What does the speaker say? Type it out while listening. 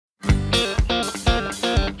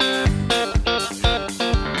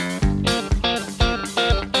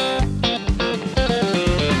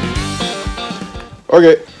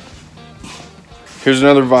Okay, here's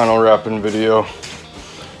another vinyl wrapping video.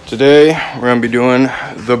 Today we're gonna be doing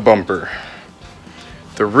the bumper.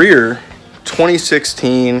 The rear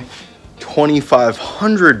 2016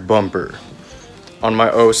 2500 bumper on my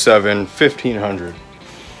 07 1500.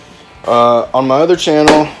 On my other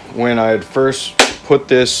channel, when I had first put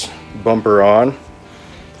this bumper on,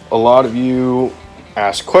 a lot of you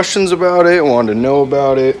asked questions about it, wanted to know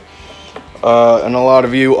about it, and a lot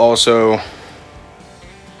of you also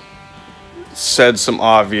said some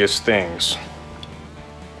obvious things.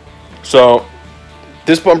 So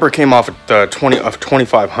this bumper came off at the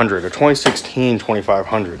 2500, a 2016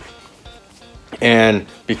 2500, and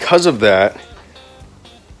because of that,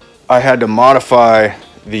 I had to modify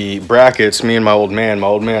the brackets. Me and my old man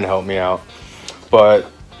helped me out,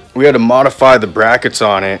 but we had to modify the brackets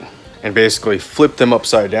on it and basically flip them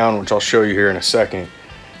upside down, which I'll show you here in a second.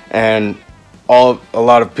 And a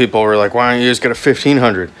lot of people were like, why don't you just get a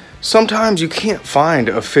 1500? Sometimes you can't find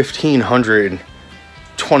a 1500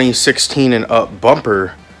 2016 and up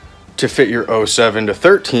bumper to fit your 07 to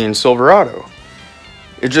 13 Silverado.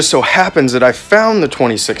 It just so happens that I found the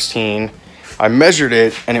 2016, I measured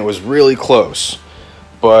it, and it was really close.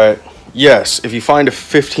 But yes, if you find a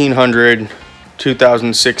 1500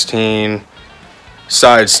 2016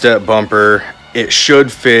 side step bumper, it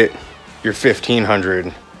should fit your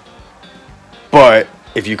 1500. But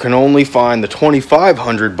if you can only find the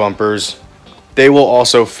 2500 bumpers, they will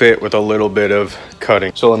also fit with a little bit of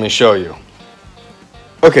cutting. So let me show you.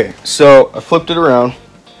 Okay, so I flipped it around,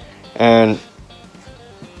 and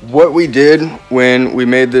what we did when we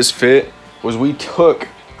made this fit was we took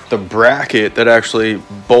the bracket that actually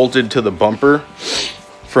bolted to the bumper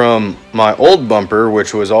from my old bumper,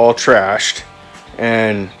 which was all trashed,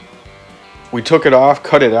 and we took it off,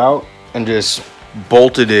 cut it out, and just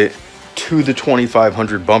bolted it to the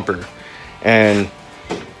 2500 bumper. And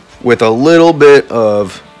with a little bit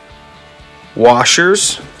of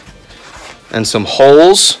washers and some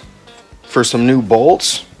holes for some new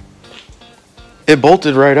bolts, it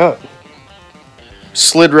bolted right up,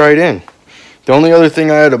 slid right in. The only other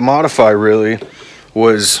thing I had to modify really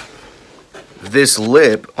was this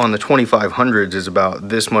lip on the 2500s is about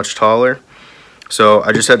this much taller, so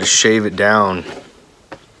I just had to shave it down,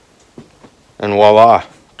 and voila,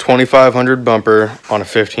 2500 bumper on a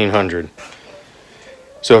 1500.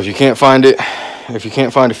 So if you can't find it, if you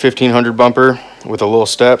can't find a 1500 bumper with a little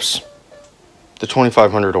steps, the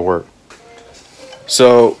 2500 will work.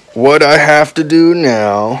 So what I have to do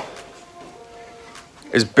now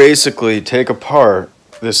is basically take apart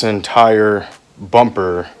this entire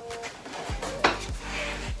bumper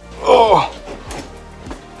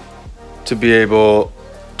to be able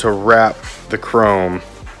to wrap the chrome.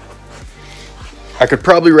 I could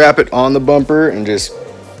probably wrap it on the bumper and just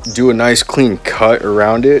do a nice clean cut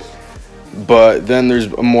around it, but then there's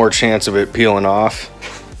more chance of it peeling off.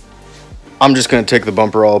 I'm just gonna take the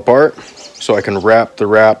bumper all apart so I can wrap the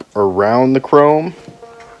wrap around the chrome,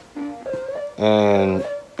 and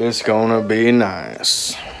it's gonna be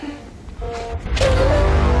nice.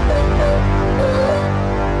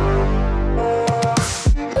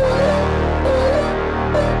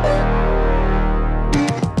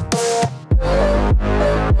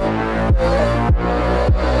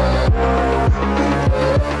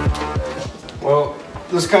 Well,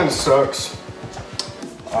 this kind of sucks.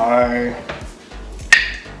 I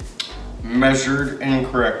measured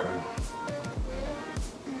incorrectly.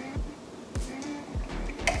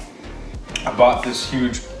 I bought this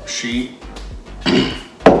huge sheet.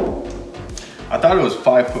 I thought it was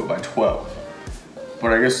 5 foot by 12,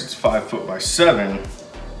 but I guess it's 5 foot by 7,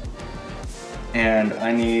 and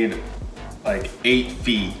I need like 8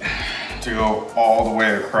 feet to go all the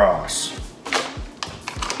way across.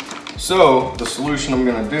 So the solution I'm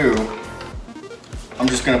gonna do, I'm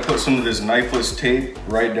just gonna put some of this knifeless tape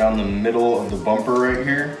right down the middle of the bumper right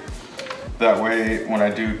here. That way, when I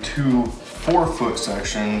do 2 4-foot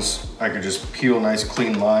sections, I could just peel a nice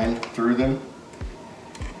clean line through them.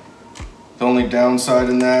 The only downside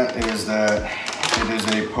in that is that it is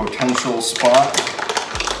a potential spot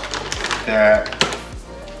that,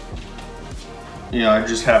 you know, I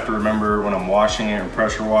just have to remember when I'm washing it or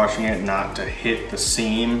pressure washing it not to hit the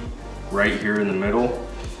seam right here in the middle.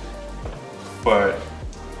 But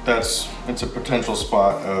it's a potential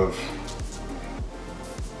spot of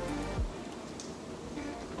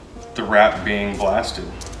the wrap being blasted.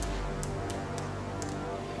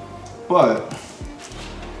 But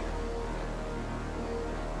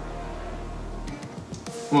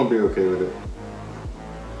I'm gonna be okay with it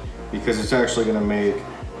because it's actually gonna make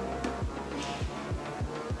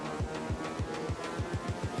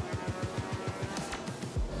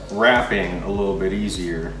wrapping a little bit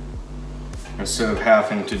easier. Instead of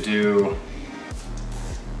having to do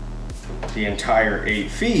the entire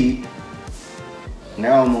 8 feet,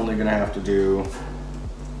 now I'm only gonna have to do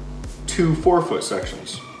 2 4-foot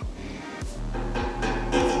sections.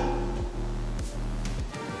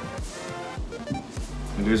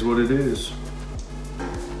 It is what it is.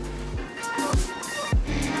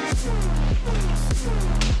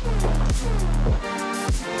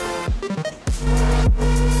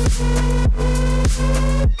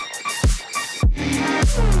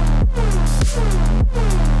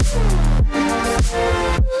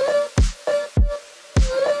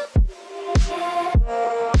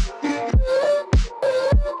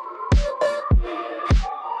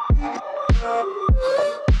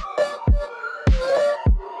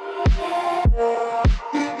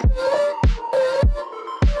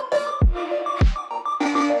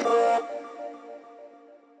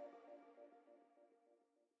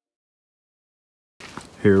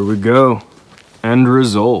 Here we go. End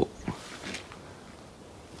result.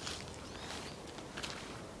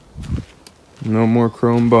 No more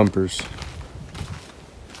chrome bumpers.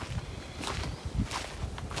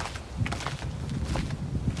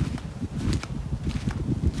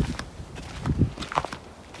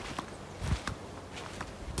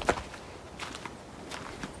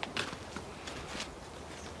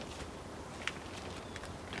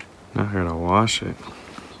 Now I gotta wash it.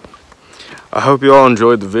 I hope you all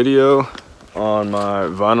enjoyed the video on my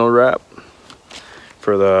vinyl wrap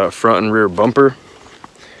for the front and rear bumper.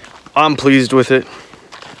 I'm pleased with it.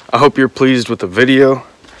 I hope you're pleased with the video.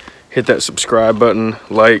 Hit that subscribe button,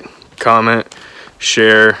 like, comment,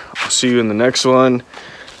 share. I'll see you in the next one.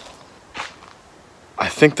 I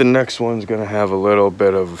think the next one's gonna have a little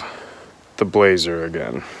bit of the Blazer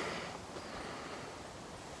again.